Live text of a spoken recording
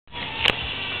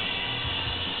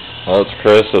Well, it's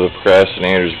Chris of the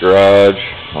Procrastinator's Garage.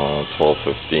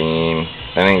 12:15.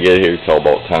 I didn't get here till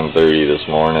about 10:30 this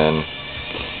morning.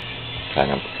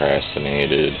 Kind of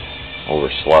procrastinated.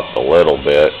 Overslept a little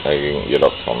bit. I didn't get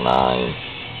up till 9.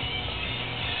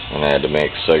 And I had to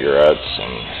make cigarettes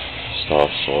and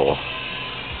stuff, so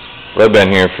I've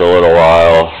been here for a little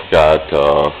while. Got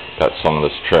some of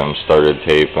this trim started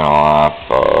taping off.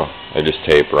 I just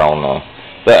tape around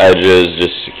the edges,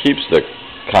 just keeps the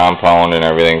compound and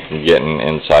everything from getting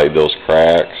inside those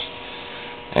cracks,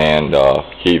 and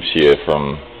keeps you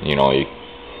from,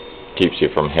 keeps you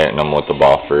from hitting them with the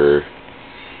buffer.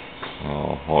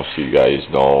 Most of you guys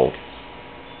know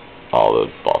all the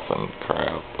buffing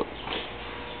crap, but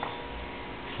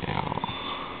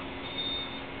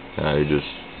I just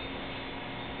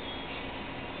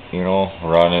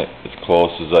run it as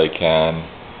close as I can.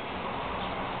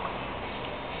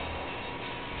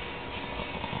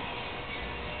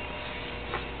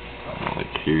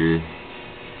 Like here,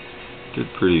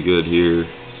 did pretty good here.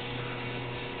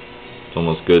 It's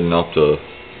almost good enough to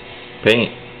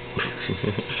paint.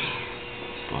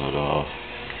 But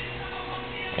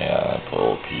yeah, I put a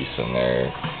little piece in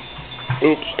there.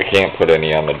 Oops, I can't put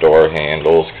any on the door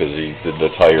handles because he did the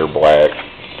tire black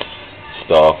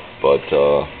stuff, but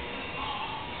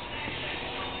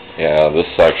yeah, this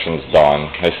section's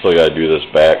done. I still gotta do this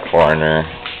back corner.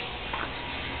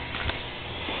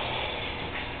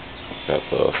 Got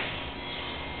the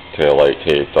taillight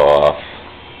taped off,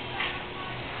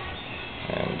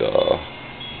 and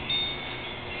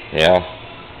yeah.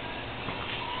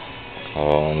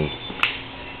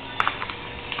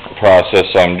 The process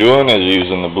I'm doing is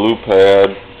using the blue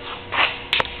pad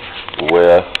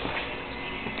with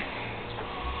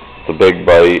the Big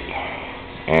Bite,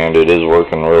 and it is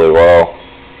working really well.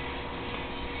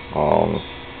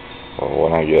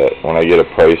 When I get a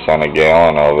price on a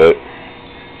gallon of it,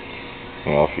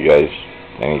 if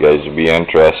any guys would be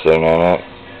interested in it.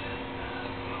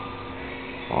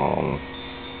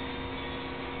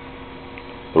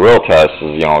 The real test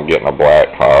is, getting a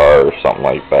black car or something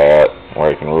like that, where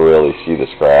I can really see the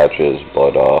scratches,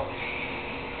 but,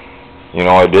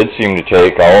 I did seem to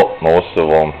take out most of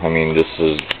them. I mean, this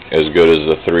is as good as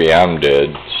the 3M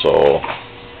did, so,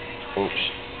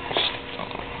 oops.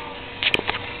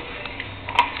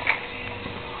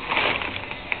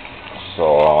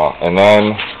 So, and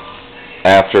then,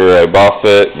 after I buff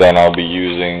it, then I'll be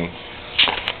using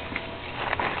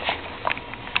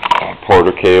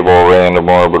Porter Cable Random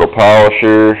Orbital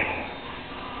Polisher,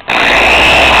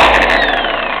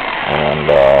 and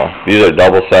these are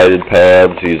double-sided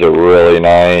pads. These are really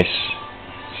nice.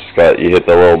 You hit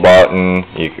the little button,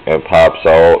 it pops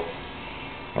out,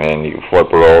 and you can flip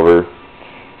it over.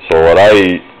 So what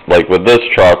like with this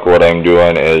truck, what I'm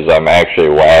doing is I'm actually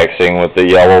waxing with the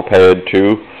yellow pad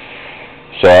too.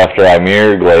 So after I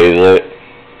mirror glaze it,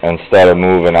 instead of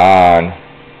moving on,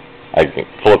 I can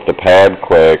flip the pad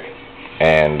quick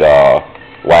and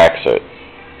wax it,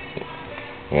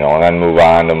 and then move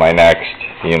on to my next,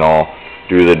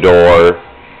 do the door,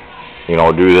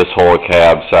 do this whole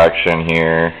cab section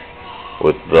here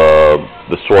with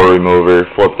the swirl remover,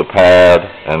 flip the pad,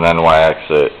 and then wax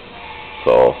it.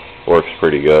 So, works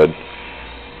pretty good.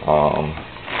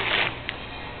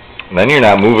 Then you're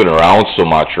not moving around so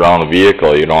much around the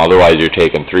vehicle, otherwise you're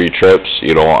taking 3 trips,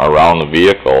 around the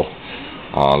vehicle.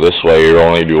 This way you're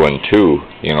only doing 2.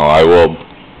 I will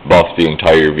buff the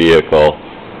entire vehicle,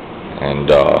 and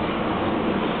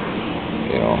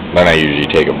then I usually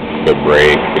take a good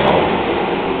break,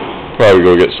 probably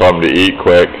go get something to eat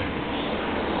quick,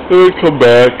 and then come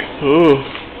back.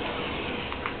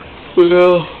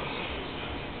 Well,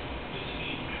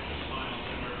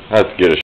 I have to get a